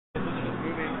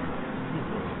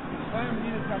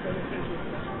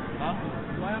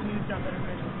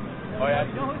Oh, yeah.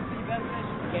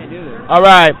 Can't do this. All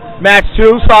right, match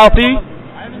 2, Salty.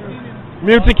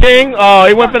 M2K. Oh,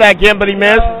 he went for that gimp, but he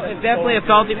missed. It's definitely a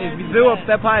Salty. Zhu,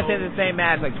 they'll probably say the same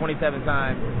match like 27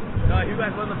 times. No, you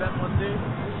guys won the best one too.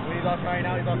 When he's all trying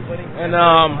out, he's all splitting. And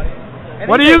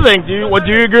what do you think? Do you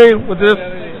agree with this?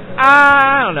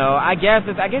 I don't know. I guess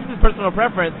it's personal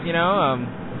preference. You know.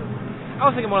 I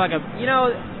was thinking more like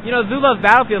Zhu loves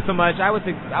Battlefield so much. I would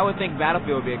think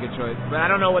Battlefield would be a good choice, but I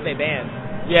don't know what they banned.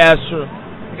 Yeah, it's true.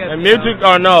 Because, and Music,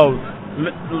 or no,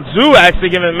 Zhu actually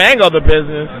giving Mango the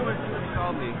business.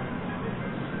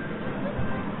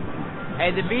 Hey,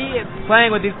 to be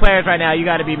playing with these players right now, you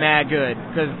got to be mad good,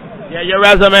 cause yeah, your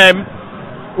resume.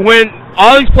 When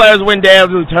all these players win Day of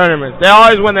Blue tournaments, they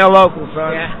always win their local,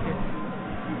 son. Yeah.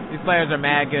 These players are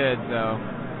mad good, so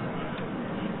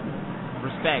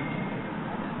respect.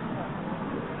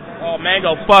 Oh,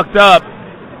 Mango fucked up,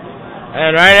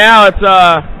 and right now it's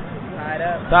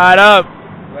tied up.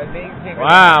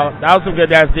 Wow, that was some good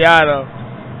SDI though.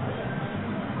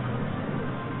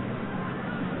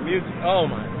 Oh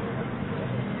my.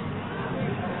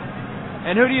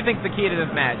 And who do you think's the key to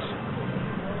this match?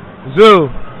 Zhu.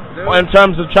 In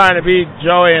terms of trying to beat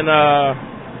Joey and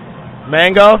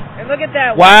Mango. And look at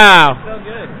that. Wow. So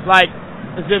good. Like,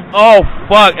 as if, oh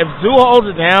fuck, if Zhu holds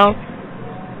it down,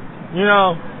 you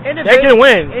know, they can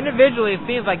win. Individually, it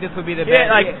seems like this would be the best.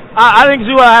 Yeah, like, I think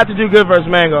Zhu will have to do good versus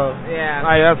Mango. Yeah.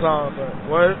 Like, that's all.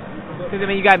 What? Because, I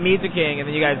mean, you got M2K and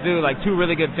then you got Zhu, like two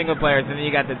really good single players, and then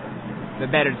you got the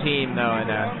better team, though. And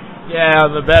yeah,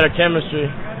 the better chemistry.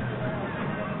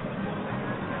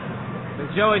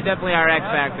 But Joey's definitely our X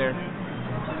factor.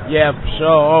 Yeah, for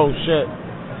sure. Oh, shit.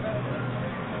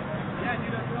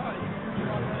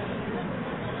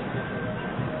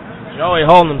 Joey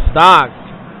holding them stocks.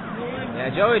 Yeah,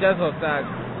 Joey does hold stocks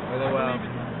really well.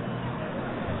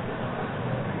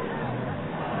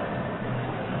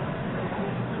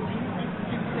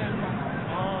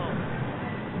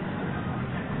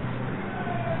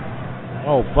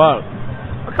 Oh, fuck.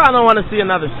 I kind of want to see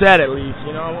another set at least,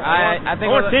 you know? I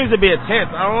think it seems to be a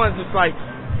tense. I don't want to just like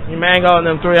you Mango and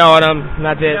them 3-0 on them, and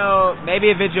that's it. You know,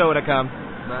 maybe a Vigil would have come.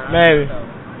 Maybe.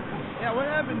 Yeah, what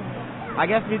happened? I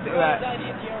guess me too.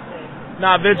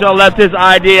 Nah, Vigil left his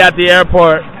ID at the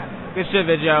airport. Good shit,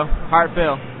 Vigil. Heart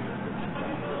Phil.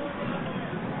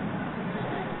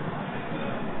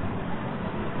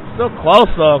 Still close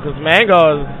though, because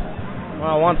Mango is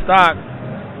one stock.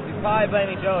 He's probably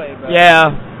blaming Joey. But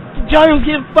yeah. Joey was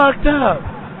getting fucked up.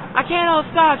 I can't hold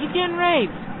stock. He's getting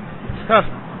raped.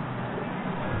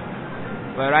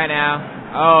 But right now,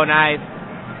 oh, nice.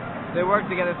 They work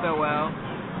together so well.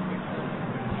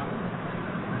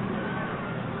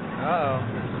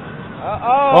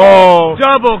 Oh,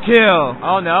 double kill.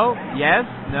 Oh, no. Yes.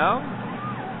 No.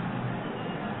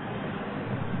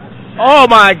 Oh,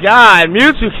 my God.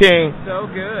 M2K. So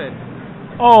good.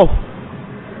 Oh.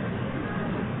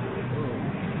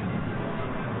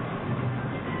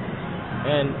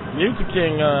 And M2K,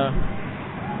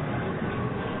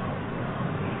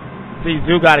 see,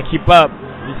 Zhu got to keep up.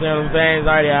 You see what I'm saying? He's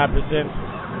already at percent.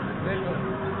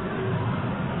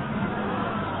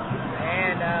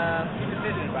 And good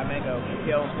decision by Mango.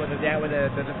 Kill with the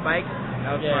spike.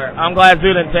 That was smart. I'm glad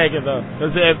Zhu didn't take it though,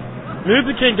 because if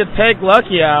M2K could take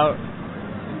Lucky out,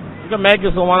 you can make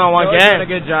this a one-on-one game. Doing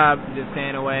a good job just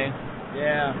staying away.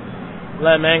 Yeah.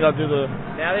 Let Mango do the.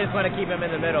 Now they just want to keep him in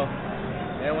the middle.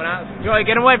 They went out. Joey,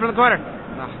 get away from the corner.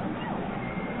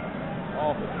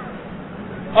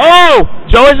 Oh,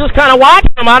 Joey's just kind of watching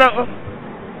him. I don't.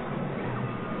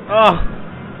 Oh.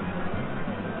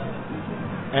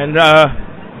 And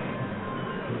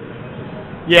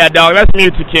yeah, dog, that's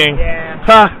M2K. Yeah.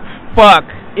 Huh. Fuck.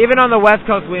 Even on the West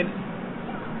Coast, we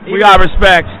got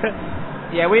respect.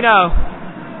 Yeah, we know.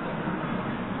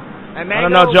 And Mango, I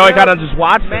don't know. Joey kind of just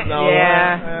watched it though.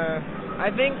 Yeah.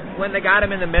 I think when they got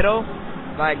him in the middle,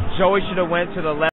 like Joey should have went to the left.